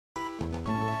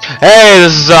Hey,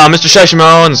 this is Mr.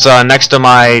 Shyshimo, and it's next to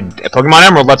my Pokemon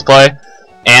Emerald Let's Play.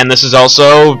 And this is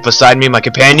also, beside me, my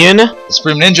companion,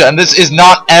 Supreme Ninja, and this is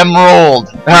not Emerald.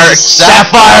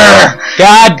 Sapphire!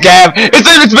 God damn.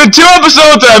 It's been 2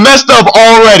 episodes and I messed up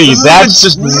already. That's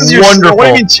just wonderful. What do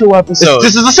you mean 2 episodes?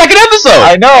 This is the 2nd episode!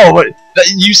 I know, but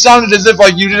you sounded as if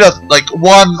like you did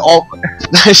one all...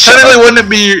 Technically, wouldn't it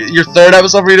be your 3rd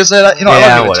episode for you to say that? You know,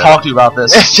 yeah, I'm not even talk to you about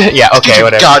this. Yeah, okay,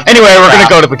 whatever. Anyway, we're gonna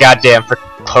go to the goddamn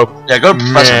yeah, go to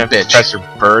Professor Bitch. Professor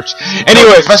Birch.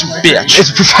 Anyway, Professor Bitch.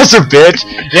 It's Professor Bitch.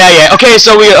 Yeah. Okay,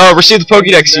 so we received the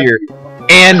Pokédex here,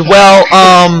 and well,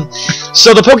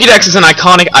 so the Pokédex is an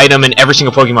iconic item in every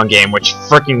single Pokemon game, which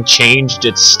freaking changed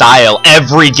its style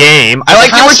every game. I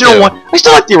like the original one. I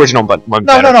still like the original one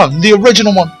better. No. The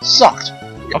original one sucked.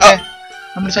 Okay.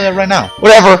 I'm gonna say that right now.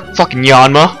 Whatever. Fucking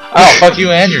Yanma. Oh, fuck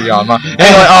you and your Yanma.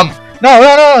 Anyway,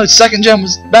 No. 2nd gen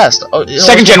was best.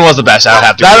 2nd gen was the best. I would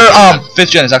have to. That or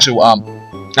 5th gen is actually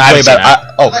way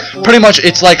better. Pretty much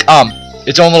it's like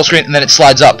its own little screen and then it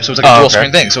slides up, so it's like a dual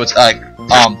screen thing. So it's like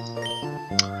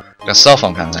like a cell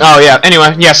phone kind of thing. Oh yeah.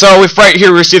 Anyway, yeah. So right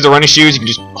here we received the running shoes. You can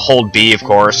just hold B, of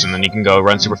course, and then you can go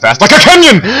run super fast like a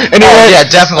Kenyan. Anyway, yeah,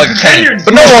 definitely like a Kenyan.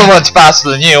 But no one runs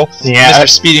faster than you. Yeah, Mr.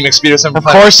 Speedy McSpeeder. Of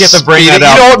course, you have to bring that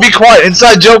up. You know what? Be quiet.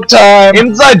 Inside joke time.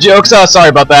 Inside jokes. Sorry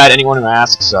about that. Anyone who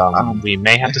asks, we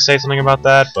may have to say something about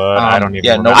that, but I don't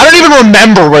even. I don't even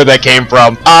remember where that came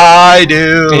from. I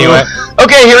do. Anyway,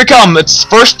 okay, here we come. It's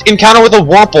first encounter with a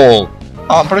Wurmple.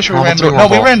 I'm pretty sure we ran through. No,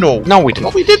 we ran to. No, we didn't.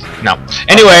 No, we did. No.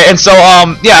 Anyway, and so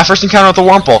yeah, first encounter with the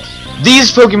Wurmple.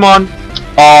 These Pokemon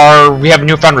we have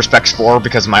newfound respects for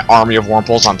because of my army of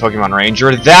Wurmples on Pokemon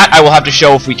Ranger. That I will have to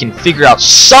show if we can figure out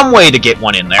some way to get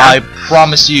one in there. I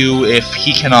promise you, if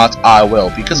he cannot, I will,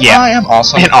 because I am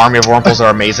awesome. An army of Wurmples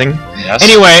are amazing. Yes.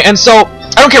 Anyway, and so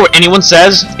I don't care what anyone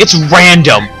says. It's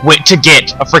random to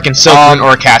get a freaking Silcoon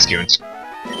or a Cascoon.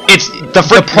 It's the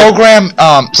program.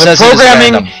 Says the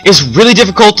programming is really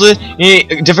difficult.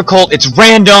 It's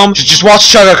random. Just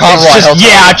watch Chugga Conroy.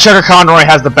 Yeah, Chugga Conroy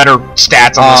has the better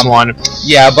stats on this one.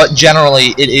 Yeah, but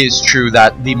generally it is true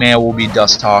that the male will be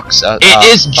Dustox.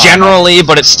 It is generally,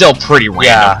 but it's still pretty random.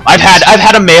 Yeah, I've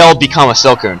had a male become a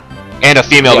Silcoon and a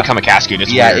female become a Cascoon.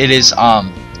 It's weird.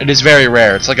 It is very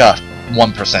rare. It's like a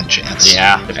 1% chance.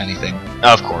 Yeah, if anything.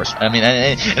 Of course. I mean,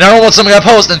 and I don't want something I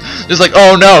post and it's like,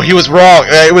 oh no, he was wrong.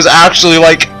 It was actually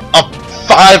like a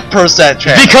 5%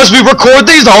 chance. Because we record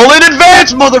these all in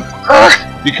advance,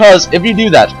 motherfucker. Because if you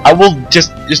do that, I will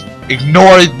just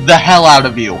ignore the hell out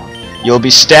of you. You'll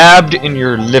be stabbed in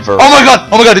your liver. Oh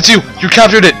my god, it's you. You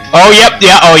captured it. Oh yep,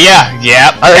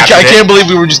 yeah. I can't believe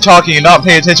we were just talking and not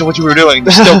paying attention to what you were doing.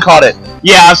 You still caught it.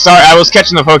 Yeah, I'm sorry. I was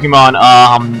catching the Pokemon.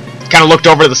 Kind of looked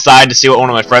over to the side to see what one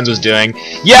of my friends was doing.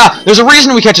 Yeah, there's a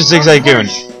reason we catch a Zigzagoon.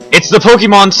 It's the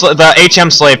the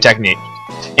HM slave technique.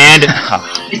 And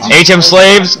HM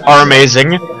slaves are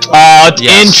amazing. In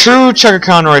true Chugga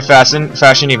Conroy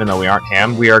fashion, even though we aren't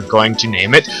him, we are going to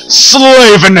name it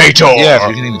Slavinator. Yeah, if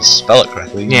you can even spell it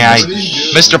correctly. Yeah.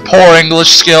 Mr. Poor English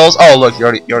skills. Oh look,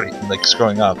 you're already like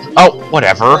screwing up. Oh,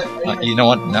 whatever. You know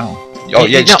what? No. Oh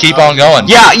yeah, just keep on going.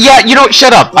 Yeah, you know,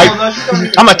 shut up.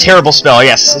 I'm a terrible speller,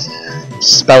 yes.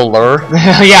 Speller?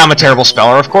 Yeah, I'm a terrible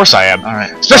speller, of course I am.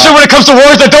 Alright. Especially when it comes to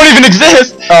words that don't even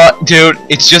exist! Dude,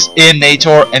 it's just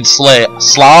Nator and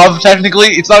Slav, technically.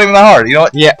 It's not even that hard, you know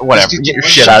what? Yeah, whatever. Just get your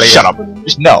shit out of here. Shut up.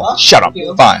 Just no. Shut up.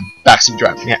 Fine. Backseat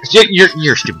driver. Yeah,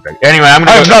 you're stupid. Anyway, I'm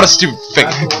not a stupid fig.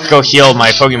 Go heal my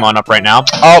Pokemon up right now.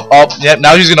 Yeah,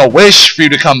 now she's gonna wish for you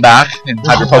to come back and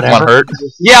have your Pokemon hurt.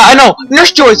 Yeah, I know.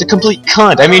 Nurse Joy is a complete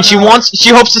cunt. I mean, she hopes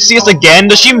to see us again.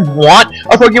 Does she want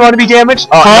our Pokemon to be damaged?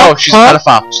 No, she's a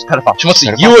pedophile. She's a pedophile. She wants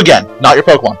to see you again, not your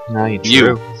Pokemon. No,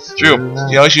 you. True.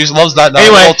 You know, she just loves that.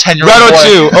 Anyway,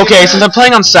 10-year-old boy. 2. Okay, since I'm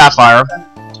playing on Sapphire,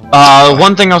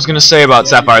 one thing I was gonna say about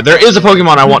Sapphire, there is a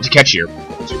Pokemon I want to catch here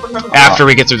after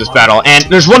we get through this battle, and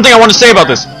there's one thing I want to say about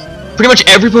this. Pretty much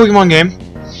every Pokemon game,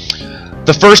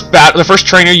 the first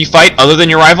trainer you fight, other than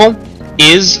your rival,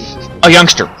 is a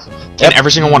youngster. In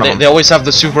every single one of them. They always have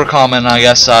the super common, I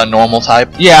guess, normal type.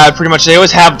 Yeah, pretty much. They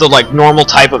always have the normal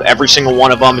type of every single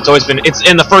one of them. It's always been. It's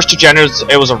in the first 2 genders.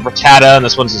 It was a Rattata, and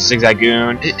this one's a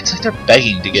Zigzagoon. It's like they're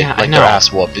begging to get their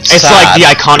ass whooped. It's like the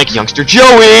iconic youngster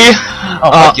Joey.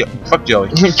 Oh, fuck Joey.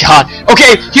 God.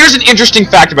 Okay, here's an interesting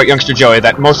fact about youngster Joey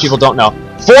that most people don't know.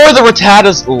 For the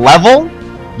Rattata's level,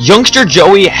 youngster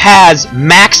Joey has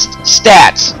maxed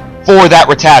stats for that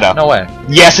Rattata. No way.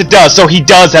 Yes, it does. So he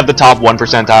does have the top 1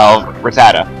 percentile of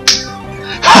Rattata.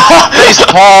 Face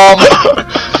palm.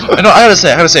 I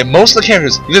gotta say, most of the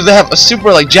characters either they have a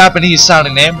super Japanese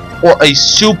sounding name, or a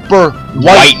super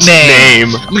white name.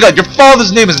 Oh my god, your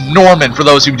father's name is Norman, for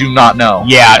those who do not know.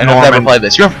 Yeah, and Norman. I've never played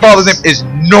this. Your father's name is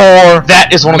Norman. That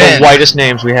is one of the whitest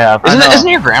names we have. Isn't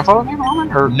your grandfather's name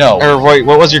Norman? Or, no. Or wait,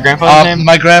 what was your grandfather's name?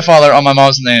 My grandfather on my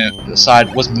mom's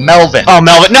side was Melvin. Oh,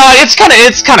 Melvin. No, it's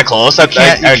kind of close. You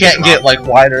can't get like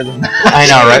wider than that. I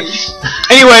know, right?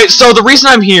 Anyway, so the reason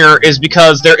I'm here is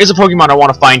because there is a Pokemon I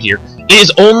want to find here. It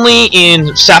is only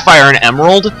in Sapphire and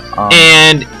Emerald,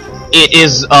 and it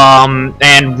is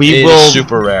and we will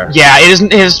super rare. Yeah,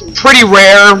 it is pretty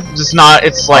rare. It's not.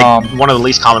 It's like one of the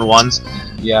least common ones.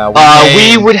 Yeah.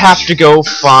 We would have to go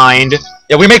find.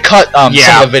 Yeah, we may cut some of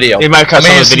the video. We might cut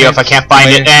some of the video if I can't find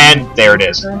it, and there it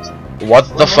is. What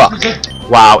the fuck?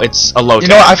 Wow, it's a low. You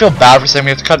know what? I feel bad for saying we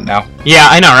have to cut it now. Yeah,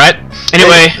 I know, right?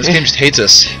 Anyway, this game just hates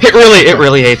us. It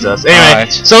really hates us. Anyway,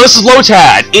 so this is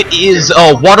Lotad. It is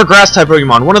a water grass type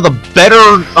Pokemon. One of the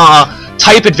better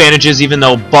type advantages, even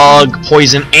though Bug,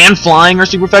 Poison, and Flying are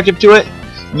super effective to it.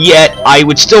 Yet, I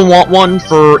would still want one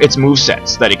for its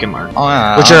movesets that it can learn. Oh,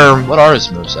 yeah. Which are... What are its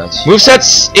movesets?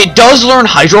 Movesets, it does learn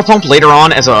Hydro Pump later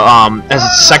on as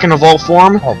its second evolved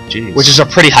form. Oh, jeez. Which is a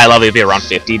pretty high level, it'd be around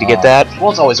 50 to get that. Well,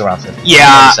 it's always around 50.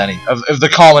 Yeah. Of the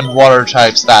common water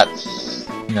types that,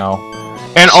 you know...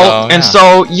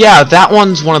 So that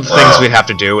one's one of the things we'd have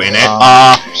to do in it.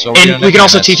 And we can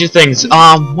also teach it things.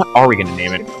 What are we gonna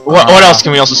name it? What else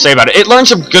can we also say about it? It learns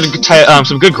some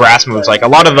good grass moves, like a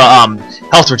lot of the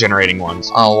health regenerating ones.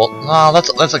 Oh well, no,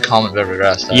 that's a common beverage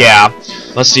grass type. Yeah.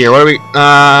 Let's see here. What are we?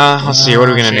 Let's see. What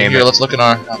are we gonna name it? Let's look in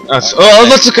our.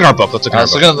 Let's look in our book.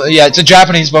 Yeah, it's a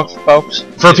Japanese book, folks.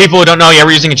 For people who don't know, yeah,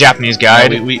 we're using a Japanese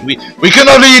guide. We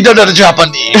cannot read the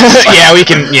Japanese. Yeah, we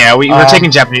can. Yeah, we're taking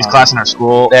Japanese class in our school.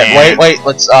 Wait.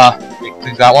 Let's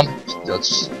think that one.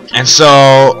 And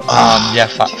so yeah,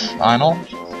 final.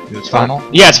 It's final.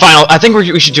 Yeah, it's final. I think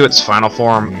we should do its final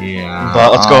form. Yeah.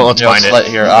 But let's go. Let's find it.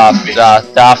 Here.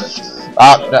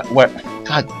 Where?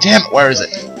 God damn it! Where is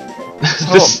it?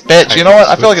 This bitch. You know what?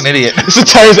 I feel like an idiot. This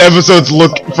entire episode's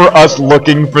looking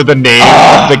for the name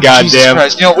of the goddamn.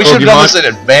 You know, we should have done this in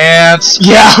advance.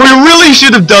 Yeah, we really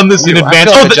should have done this in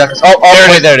advance. There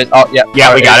it is. Oh, yeah.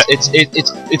 Yeah, we got it.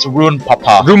 It's Rune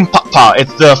Papa. Rune Papa.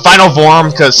 It's the final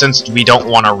form, because since we don't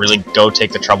want to really go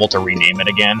take the trouble to rename it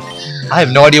again. I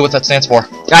have no idea what that stands for.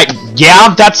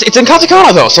 Yeah, it's in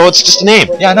katakana though, so it's just a name.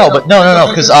 Yeah, no, but no,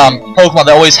 because Pokemon,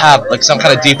 they always have like some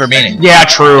kind of deeper meaning. Yeah,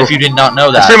 true. If you did not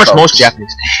know that. That's pretty much most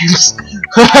Japanese names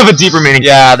have a deeper meaning.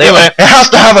 Yeah, it has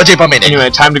to have a deeper meaning. Anyway,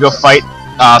 time to go fight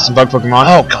some bug Pokemon.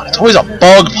 Oh god, it's always a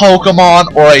bug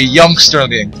Pokemon or a youngster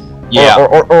being. Yeah.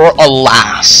 Or a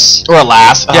lass. Or a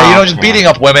lass. Yeah, you know, just beating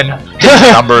up women.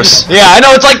 Numbers. Yeah, I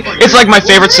know. It's like my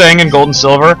favorite saying in Gold and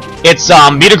Silver. It's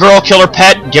meet a girl, kill her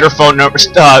pet, get her phone number,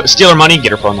 steal her money,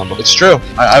 get her phone number. It's true.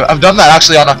 I've done that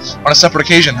actually on a separate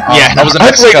occasion. Yeah. I was in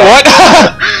Mexico. Wait, what?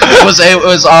 it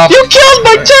was You killed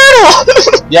my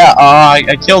turtle. Yeah.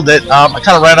 I killed it. I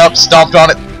kind of ran up, stomped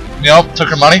on it. You know, took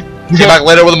her money. Came back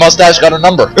later with a mustache, got her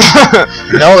number.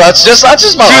 You know, that's just my life.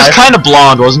 She was kind of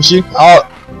blonde, wasn't she? Oh.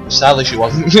 Sadly, she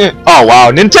wasn't. Oh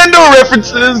wow, Nintendo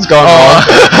references going on.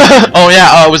 Oh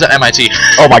yeah, it was at MIT.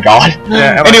 Oh my god.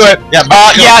 Yeah, anyway,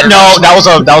 no,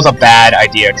 that was a bad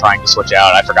idea trying to switch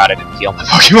out. I forgot I didn't heal my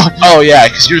Pokemon. Oh yeah,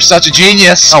 because you're such a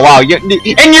genius. Oh wow,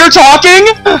 and you're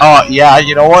talking? Oh yeah,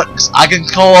 you know what? 'Cause I can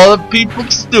call other people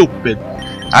stupid.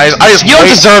 You don't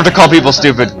deserve to call people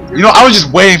stupid. You know, I was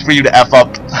just waiting for you to F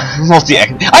up. I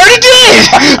already did!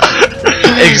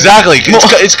 Exactly.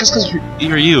 It's because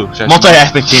you're you.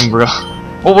 Multi-ethnic team, bro.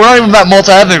 Well, we're not even that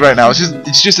multi-ethnic right now.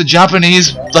 It's just a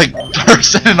Japanese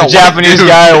person and a Japanese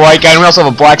guy, a white guy, and we also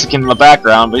have a Blaxican in the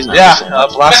background, but he's not. Yeah, a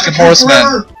Blaxican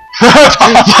horseman.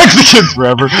 Blaxican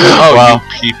forever. Oh, wow.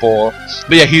 You people.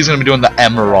 But yeah, he's gonna be doing the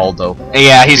Emerald though.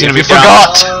 Yeah, he's gonna be.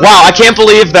 Forgot. Wow, I can't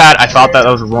believe that. I thought that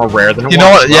was more rare than it was. You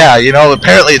know what? Yeah, you know,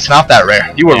 apparently it's not that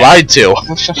rare. You were lied to.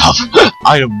 Shut up.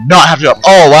 I do not have to.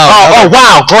 Oh wow. Oh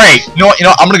wow, great. You know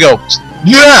what? I'm gonna go.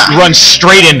 Yeah. You run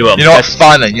straight into him. You know what?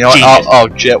 Fine then. You know what? Oh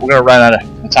shit, we're gonna run out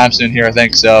of time soon here. I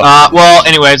think so. Well,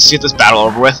 anyway, let's get this battle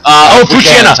over with.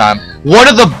 Poochyena. One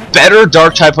of the better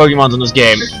dark type Pokemons in this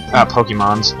game.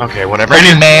 Pokemons. Okay, whatever.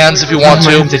 Mans, if you want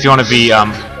to. If you want to be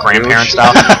grandparent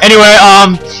style. Anyway,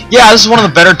 yeah, this is one of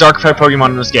the better dark type Pokemon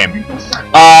in this game.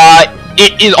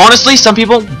 It is honestly, some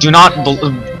people do not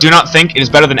think it is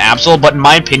better than Absol, but in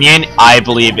my opinion, I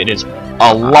believe it is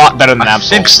a lot better than Absol. I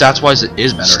think stats-wise, it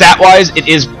is better. Stat-wise, it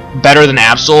is better than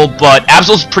Absol, but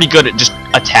Absol's pretty good at just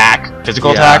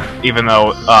physical attack, even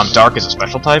though Dark is a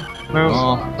special type move.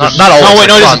 Not always. No, wait,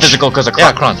 no, it isn't physical because of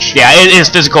Crunch. Yeah, Crunch. Yeah, it is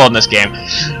physical in this game.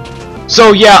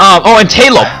 So yeah, oh, and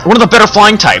Taillow, one of the better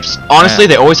flying types. Honestly,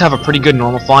 they always have a pretty good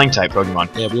normal flying type Pokemon.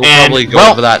 Yeah, we'll probably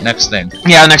go over that next thing.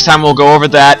 Yeah, next time we'll go over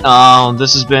that.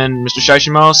 This has been Mr.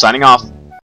 Shyshimo signing off.